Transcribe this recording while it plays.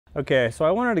Okay, so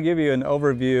I wanted to give you an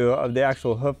overview of the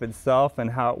actual hoof itself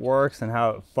and how it works and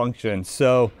how it functions.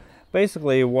 So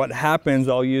basically what happens,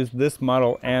 I'll use this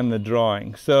model and the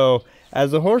drawing. So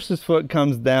as the horse's foot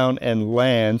comes down and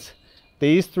lands,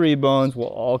 these three bones will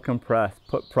all compress,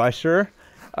 put pressure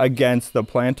against the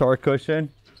plantar cushion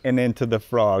and into the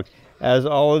frog. As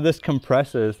all of this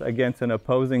compresses against an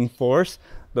opposing force,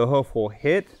 the hoof will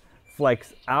hit,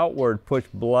 flex outward, push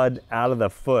blood out of the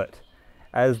foot.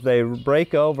 As they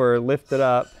break over, lift it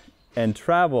up, and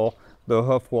travel, the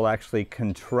hoof will actually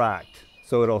contract,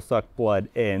 so it'll suck blood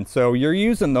in. So you're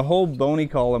using the whole bony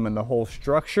column and the whole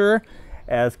structure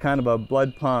as kind of a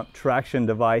blood pump traction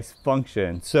device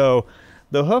function. So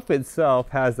the hoof itself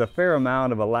has a fair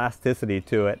amount of elasticity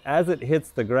to it. As it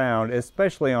hits the ground,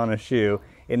 especially on a shoe,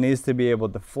 it needs to be able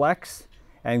to flex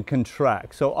and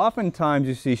contract. So oftentimes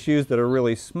you see shoes that are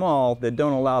really small that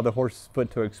don't allow the horse's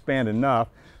foot to expand enough.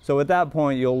 So at that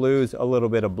point, you'll lose a little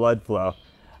bit of blood flow.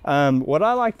 What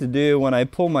I like to do when I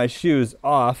pull my shoes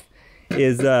off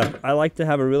is I like to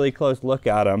have a really close look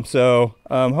at them. So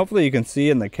hopefully you can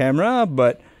see in the camera,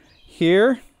 but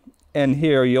here and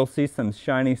here, you'll see some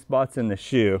shiny spots in the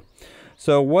shoe.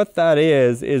 So what that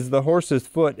is the horse's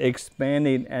foot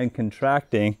expanding and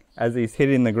contracting as he's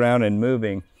hitting the ground and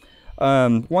moving.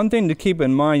 One thing to keep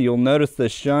in mind, you'll notice the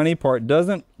shiny part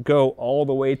doesn't go all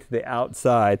the way to the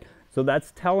outside. So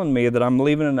that's telling me that I'm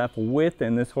leaving enough width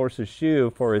in this horse's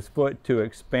shoe for his foot to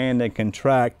expand and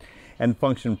contract and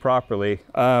function properly.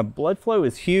 Blood flow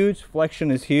is huge,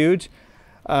 flexion is huge.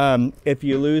 If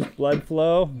you lose blood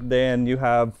flow, then you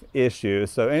have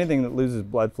issues. So anything that loses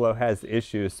blood flow has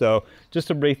issues. So just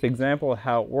a brief example of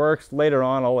how it works. Later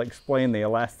on, I'll explain the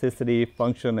elasticity,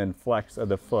 function, and flex of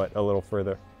the foot a little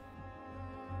further.